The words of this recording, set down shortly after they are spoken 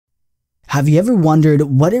Have you ever wondered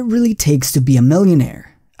what it really takes to be a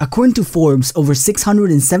millionaire? According to Forbes, over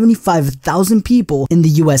 675,000 people in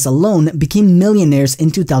the US alone became millionaires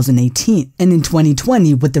in 2018. And in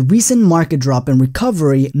 2020, with the recent market drop and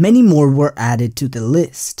recovery, many more were added to the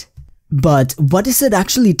list. But what does it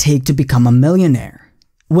actually take to become a millionaire?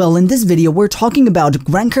 Well, in this video, we're talking about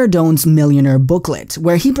Grant Cardone's Millionaire Booklet,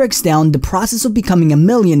 where he breaks down the process of becoming a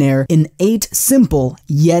millionaire in 8 simple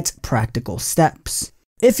yet practical steps.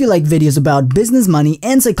 If you like videos about business, money,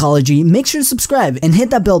 and psychology, make sure to subscribe and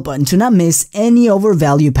hit that bell button to not miss any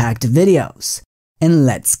overvalue-packed videos. And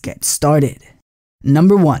let's get started.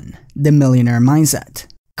 Number 1. The Millionaire Mindset.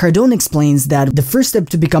 Cardone explains that the first step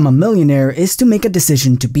to become a millionaire is to make a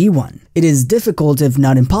decision to be one. It is difficult, if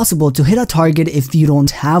not impossible, to hit a target if you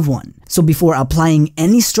don't have one. So before applying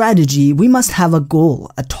any strategy, we must have a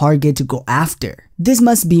goal, a target to go after. This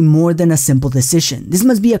must be more than a simple decision. This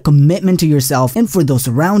must be a commitment to yourself and for those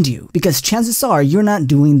around you, because chances are you're not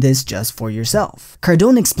doing this just for yourself.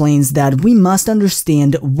 Cardone explains that we must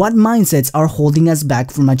understand what mindsets are holding us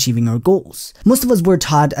back from achieving our goals. Most of us were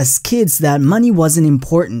taught as kids that money wasn't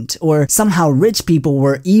important, or somehow rich people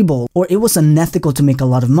were evil, or it was unethical to make a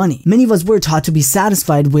lot of money. Many of us were taught to be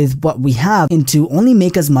satisfied with what we have and to only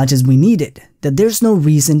make as much as we needed, that there's no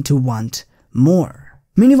reason to want more.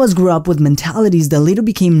 Many of us grew up with mentalities that later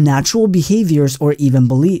became natural behaviors or even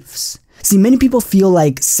beliefs. See, many people feel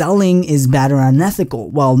like selling is bad or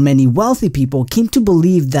unethical, while many wealthy people came to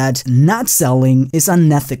believe that not selling is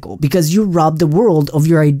unethical because you rob the world of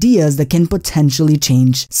your ideas that can potentially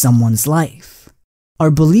change someone's life.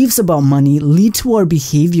 Our beliefs about money lead to our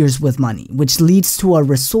behaviors with money, which leads to our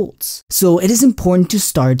results. So it is important to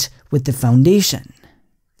start with the foundation.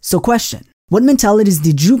 So question. What mentalities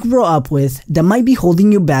did you grow up with that might be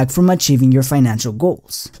holding you back from achieving your financial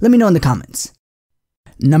goals? Let me know in the comments.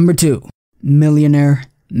 Number 2. Millionaire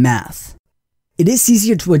Math. It is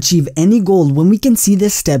easier to achieve any goal when we can see the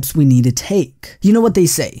steps we need to take. You know what they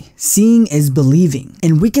say, seeing is believing.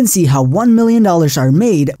 And we can see how $1 million are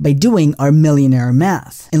made by doing our millionaire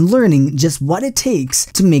math and learning just what it takes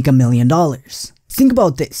to make $1 million. Think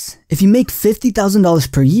about this. If you make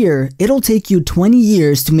 $50,000 per year, it'll take you 20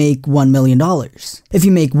 years to make $1 million. If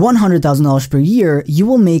you make $100,000 per year, you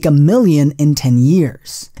will make $1 million in 10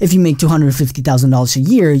 years. If you make $250,000 a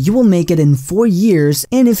year, you will make it in 4 years.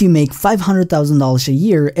 And if you make $500,000 a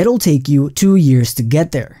year, it'll take you 2 years to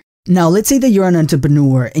get there. Now, let's say that you're an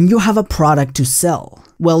entrepreneur and you have a product to sell.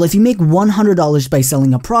 Well, if you make $100 by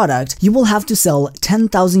selling a product, you will have to sell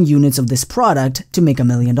 10,000 units of this product to make $1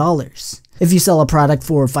 million. If you sell a product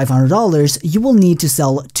for $500, you will need to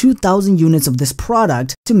sell 2,000 units of this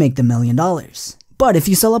product to make the $1 million. But if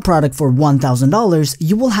you sell a product for $1,000,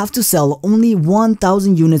 you will have to sell only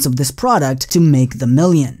 1,000 units of this product to make the $1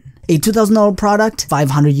 million. A $2,000 product,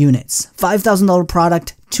 500 units. $5,000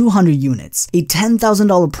 product, 200 units. A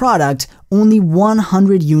 $10,000 product, only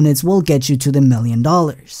 100 units will get you to the $1 million.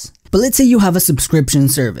 But let's say you have a subscription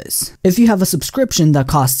service. If you have a subscription that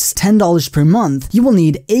costs $10 per month, you will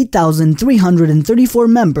need 8,334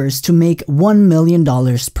 members to make $1 million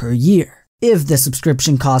per year. If the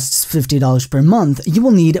subscription costs $50 per month, you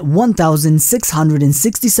will need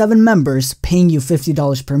 1,667 members paying you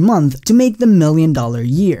 $50 per month to make the $1 million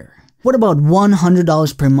year. What about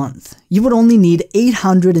 $100 per month? You would only need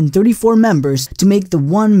 834 members to make the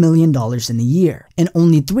 $1 million in a year, and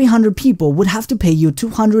only 300 people would have to pay you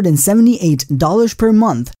 $278 per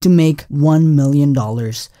month to make $1 million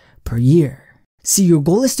per year. See, your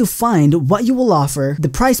goal is to find what you will offer, the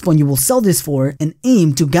price point you will sell this for, and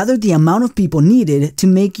aim to gather the amount of people needed to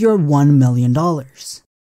make your $1 million.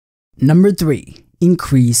 Number 3.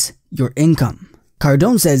 Increase your income.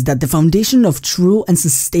 Cardone says that the foundation of true and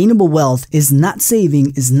sustainable wealth is not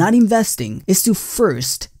saving, is not investing, is to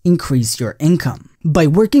first increase your income. By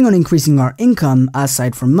working on increasing our income,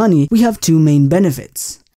 aside from money, we have 2 main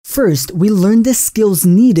benefits. First, we learn the skills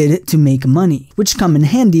needed to make money, which come in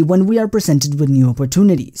handy when we are presented with new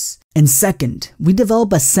opportunities. And second, we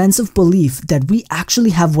develop a sense of belief that we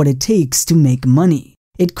actually have what it takes to make money.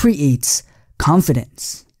 It creates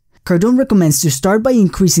confidence. Cardone recommends to start by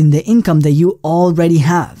increasing the income that you already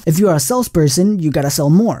have. If you are a salesperson, you gotta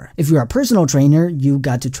sell more. If you're a personal trainer, you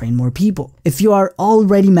got to train more people. If you are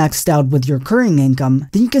already maxed out with your current income,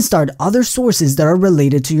 then you can start other sources that are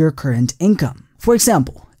related to your current income. For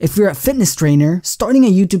example, if you're a fitness trainer, starting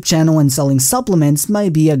a YouTube channel and selling supplements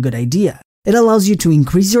might be a good idea. It allows you to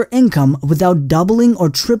increase your income without doubling or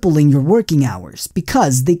tripling your working hours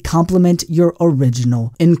because they complement your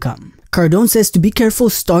original income. Cardone says to be careful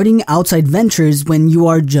starting outside ventures when you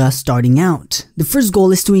are just starting out. The first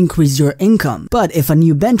goal is to increase your income, but if a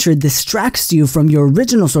new venture distracts you from your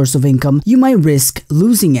original source of income, you might risk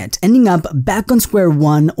losing it, ending up back on square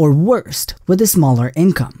one or worst, with a smaller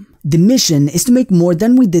income. The mission is to make more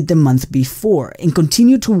than we did the month before and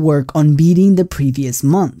continue to work on beating the previous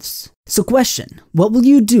months. So question, what will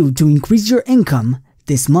you do to increase your income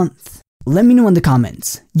this month? Let me know in the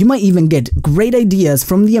comments. You might even get great ideas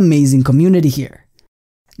from the amazing community here.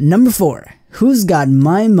 Number 4. Who's got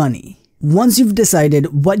my money? Once you've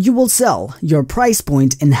decided what you will sell, your price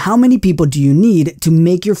point, and how many people do you need to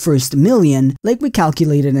make your first million, like we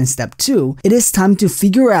calculated in step 2, it is time to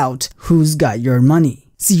figure out who's got your money.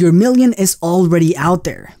 See, your million is already out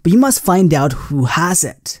there, but you must find out who has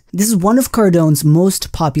it. This is one of Cardone's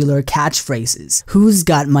most popular catchphrases, who's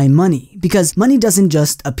got my money? Because money doesn't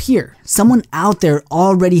just appear. Someone out there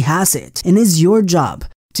already has it, and it's your job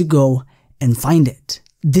to go and find it.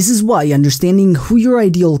 This is why understanding who your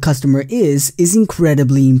ideal customer is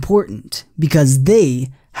incredibly important, because they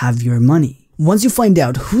have your money. Once you find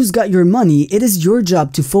out who's got your money, it is your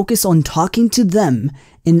job to focus on talking to them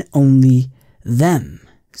and only them,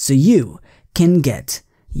 so you can get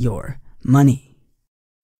your money.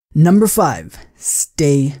 Number 5.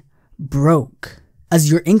 Stay broke. As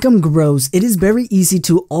your income grows, it is very easy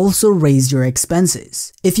to also raise your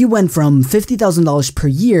expenses. If you went from $50,000 per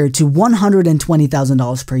year to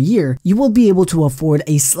 $120,000 per year, you will be able to afford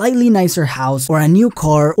a slightly nicer house or a new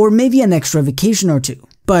car or maybe an extra vacation or two.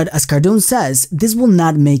 But as Cardone says, this will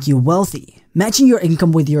not make you wealthy. Matching your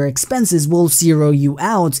income with your expenses will zero you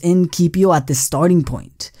out and keep you at the starting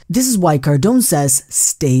point. This is why Cardone says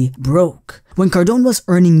stay broke. When Cardone was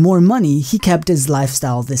earning more money, he kept his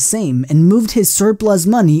lifestyle the same and moved his surplus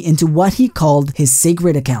money into what he called his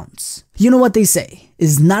sacred accounts. You know what they say,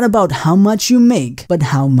 it's not about how much you make, but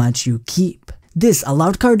how much you keep. This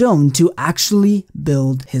allowed Cardone to actually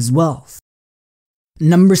build his wealth.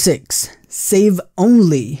 Number 6. Save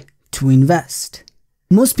only to invest.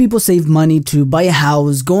 Most people save money to buy a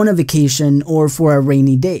house, go on a vacation, or for a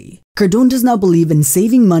rainy day. Cardone does not believe in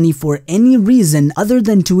saving money for any reason other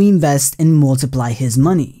than to invest and multiply his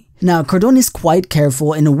money. Now, Cardone is quite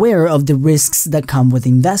careful and aware of the risks that come with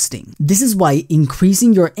investing. This is why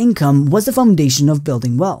increasing your income was the foundation of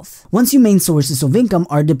building wealth. Once your main sources of income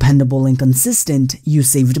are dependable and consistent, you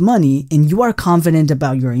saved money, and you are confident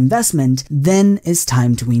about your investment, then it's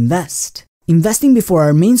time to invest. Investing before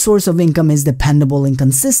our main source of income is dependable and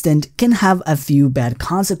consistent can have a few bad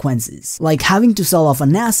consequences, like having to sell off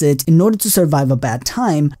an asset in order to survive a bad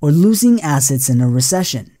time or losing assets in a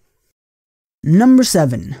recession. Number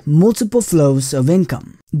 7. Multiple flows of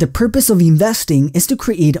income. The purpose of investing is to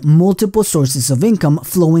create multiple sources of income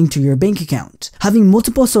flowing to your bank account. Having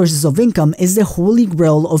multiple sources of income is the holy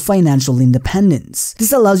grail of financial independence.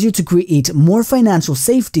 This allows you to create more financial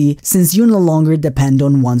safety since you no longer depend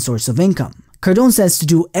on one source of income. Cardone says to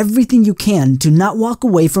do everything you can to not walk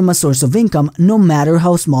away from a source of income no matter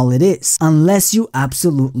how small it is, unless you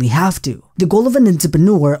absolutely have to. The goal of an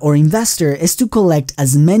entrepreneur or investor is to collect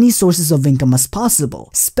as many sources of income as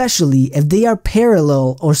possible, especially if they are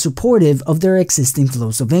parallel or supportive of their existing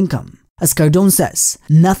flows of income. As Cardone says,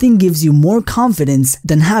 nothing gives you more confidence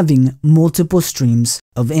than having multiple streams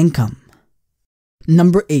of income.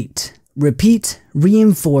 Number 8. Repeat,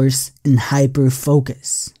 reinforce, and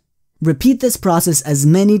hyper-focus. Repeat this process as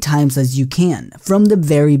many times as you can, from the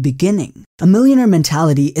very beginning. A millionaire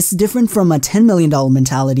mentality is different from a $10 million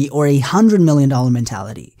mentality or a $100 million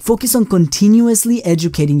mentality. Focus on continuously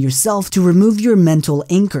educating yourself to remove your mental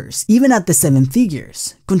anchors, even at the 7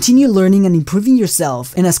 figures. Continue learning and improving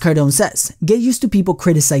yourself, and as Cardone says, get used to people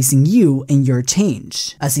criticizing you and your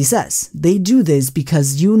change. As he says, they do this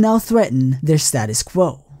because you now threaten their status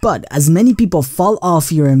quo. But as many people fall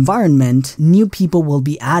off your environment, new people will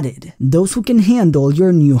be added, those who can handle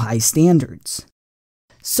your new high standards.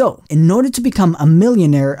 So, in order to become a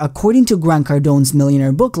millionaire, according to Grant Cardone's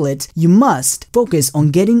Millionaire Booklet, you must focus on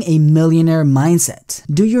getting a millionaire mindset,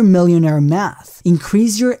 do your millionaire math,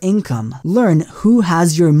 increase your income, learn who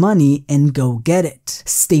has your money, and go get it.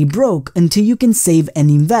 Stay broke until you can save and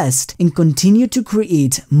invest, and continue to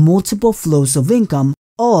create multiple flows of income,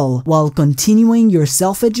 all while continuing your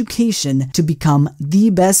self-education to become the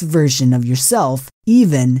best version of yourself,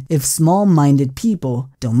 even if small-minded people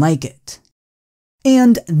don't like it.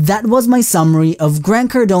 And that was my summary of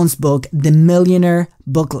Grant Cardone's book, The Millionaire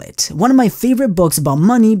Booklet, one of my favorite books about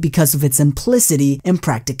money because of its simplicity and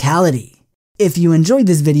practicality. If you enjoyed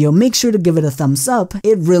this video, make sure to give it a thumbs up.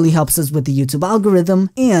 It really helps us with the YouTube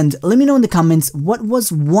algorithm. And let me know in the comments what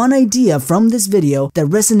was one idea from this video that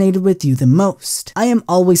resonated with you the most. I am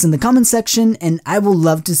always in the comment section and I will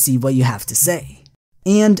love to see what you have to say.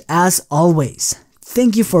 And as always,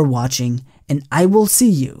 thank you for watching and I will see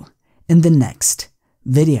you in the next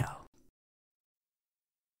video.